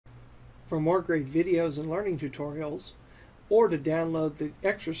For more great videos and learning tutorials, or to download the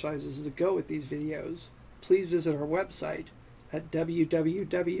exercises that go with these videos, please visit our website at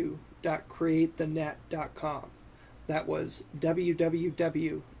www.createthenet.com. That was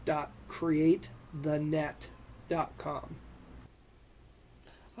www.createthenet.com.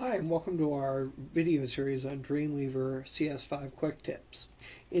 Hi, and welcome to our video series on Dreamweaver CS5 Quick Tips.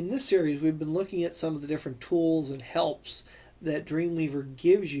 In this series, we've been looking at some of the different tools and helps that Dreamweaver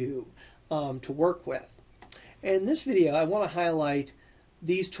gives you to work with. And in this video, I want to highlight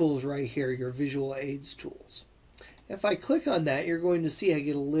these tools right here, your visual aids tools. If I click on that, you're going to see I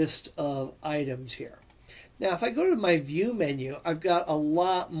get a list of items here. Now, if I go to my View menu, I've got a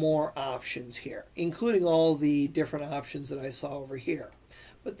lot more options here, including all the different options that I saw over here.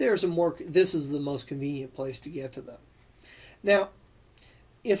 But this is the most convenient place to get to them. Now,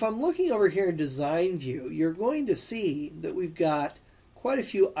 if I'm looking over here in Design View, you're going to see that we've got quite a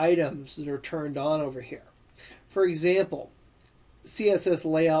few items that are turned on over here. For example, Css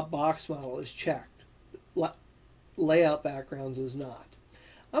Layout Box Model is checked. Layout Backgrounds is not.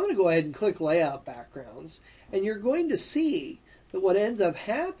 I'm going to go ahead and click Layout Backgrounds, and you're going to see that what ends up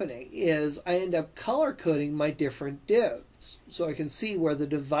happening is I end up color coding my different divs so I can see where the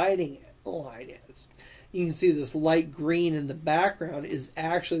dividing line is. You can see this light green in the background is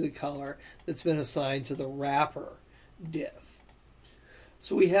actually the color that's been assigned to the wrapper div.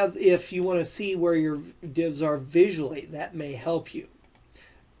 So we have, if you want to see where your divs are visually, that may help you.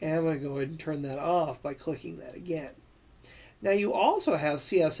 And I'm going to go ahead and turn that off by clicking that again. Now you also have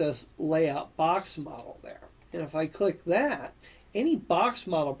Css Layout Box Model there. And if I click that, any box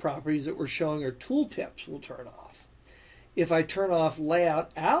model properties that we're showing or tooltips will turn off. If I turn off Layout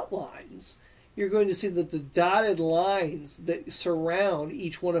Outlines, you're going to see that the dotted lines that surround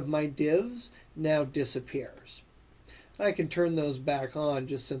each one of my divs now disappears. I can turn those back on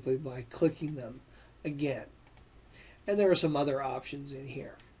just simply by clicking them again. And there are some other options in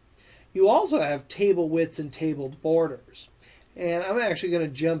here. You also have table widths and table borders. And I'm actually going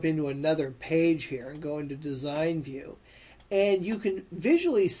to jump into another page here and go into Design View. And you can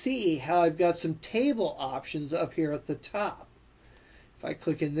visually see how I've got some table options up here at the top. If I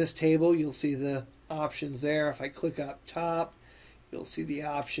click in this table, you'll see the options there. If I click up top, you'll see the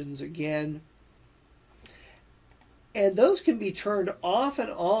options again. And those can be turned off and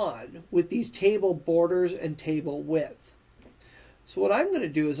on with these table borders and table width. So what I'm going to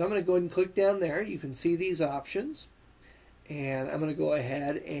do is I'm going to go ahead and click down there. You can see these options. And I'm going to go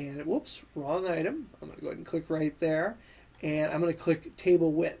ahead and, whoops, wrong item. I'm going to go ahead and click right there. And I'm going to click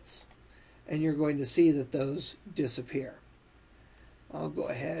table widths. And you're going to see that those disappear. I'll go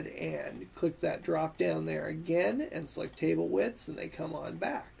ahead and click that drop down there again and select table widths, and they come on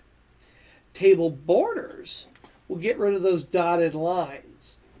back. Table borders will get rid of those dotted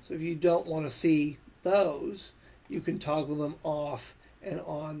lines. So if you don't want to see those, you can toggle them off and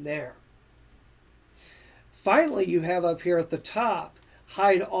on there. Finally, you have up here at the top,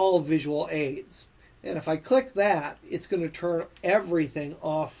 hide all visual aids. And if I click that, it's going to turn everything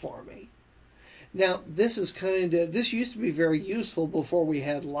off for me. Now, this used to be very useful before we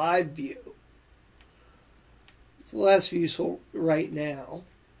had live view. It's less useful right now,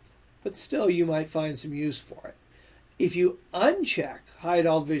 but still you might find some use for it. If you uncheck hide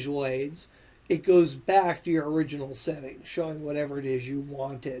all visual aids, it goes back to your original settings, showing whatever it is you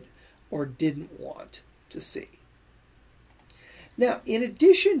wanted or didn't want to see. Now, in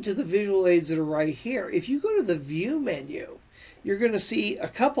addition to the visual aids that are right here, if you go to the View menu, you're going to see a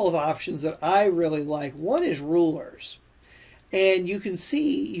couple of options that I really like. One is rulers. And you can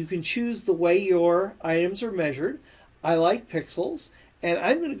choose the way your items are measured. I like pixels, and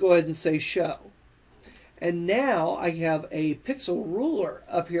I'm going to go ahead and say show. And now I have a pixel ruler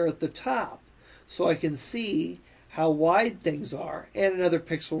up here at the top, so I can see how wide things are, and another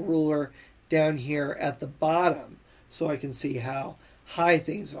pixel ruler down here at the bottom, so I can see how high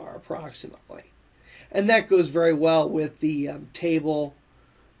things are approximately. And that goes very well with the table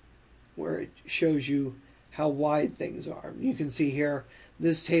where it shows you how wide things are. You can see here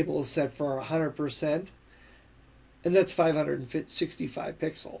this table is set for 100%, and that's 565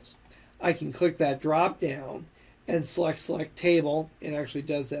 pixels. I can click that drop down and select table. It actually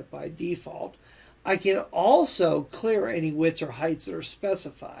does that by default. I can also clear any widths or heights that are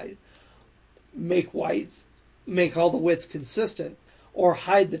specified, make all the widths consistent, or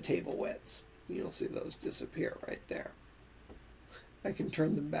hide the table widths. You'll see those disappear right there. I can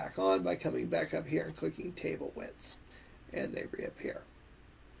turn them back on by coming back up here and clicking table widths, and they reappear.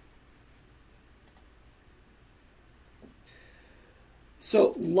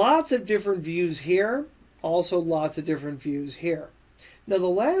 So lots of different views here, also lots of different views here. Now the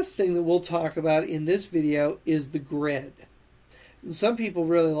last thing that we'll talk about in this video is the grid. And some people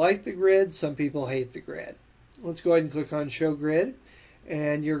really like the grid, some people hate the grid. Let's go ahead and click on Show Grid,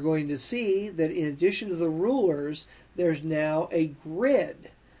 and you're going to see that in addition to the rulers, there's now a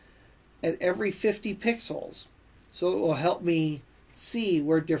grid at every 50 pixels. So it will help me see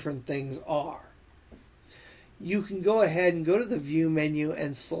where different things are. You can go ahead and go to the View menu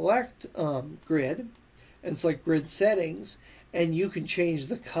and select Grid, and select Grid Settings, and you can change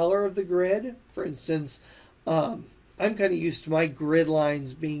the color of the grid. For instance, I'm kind of used to my grid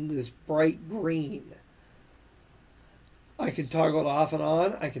lines being this bright green. I can toggle it off and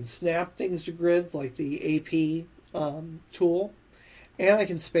on. I can snap things to grids like the AP tool, and I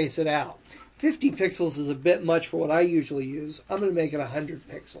can space it out. 50 pixels is a bit much for what I usually use. I'm going to make it 100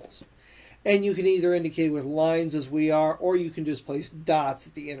 pixels. And you can either indicate with lines as we are, or you can just place dots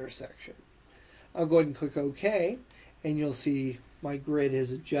at the intersection. I'll go ahead and click OK, and you'll see my grid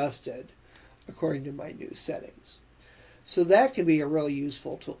is adjusted according to my new settings. So that can be a really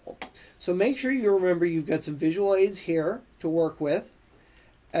useful tool. So make sure you remember you've got some visual aids here to work with,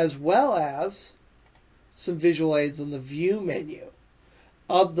 as well as some visual aids on the View menu.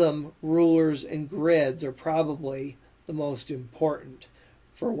 Of them, rulers and grids are probably the most important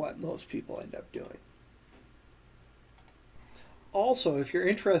for what most people end up doing. Also, if you're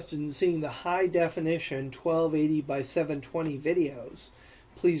interested in seeing the high definition 1280 by 720 videos,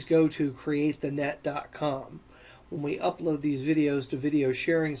 please go to createthenet.com. When we upload these videos to video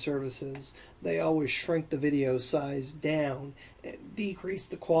sharing services, they always shrink the video size down and decrease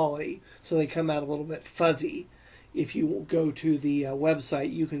the quality, so they come out a little bit fuzzy. If you go to the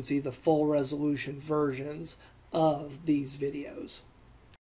website, you can see the full resolution versions of these videos.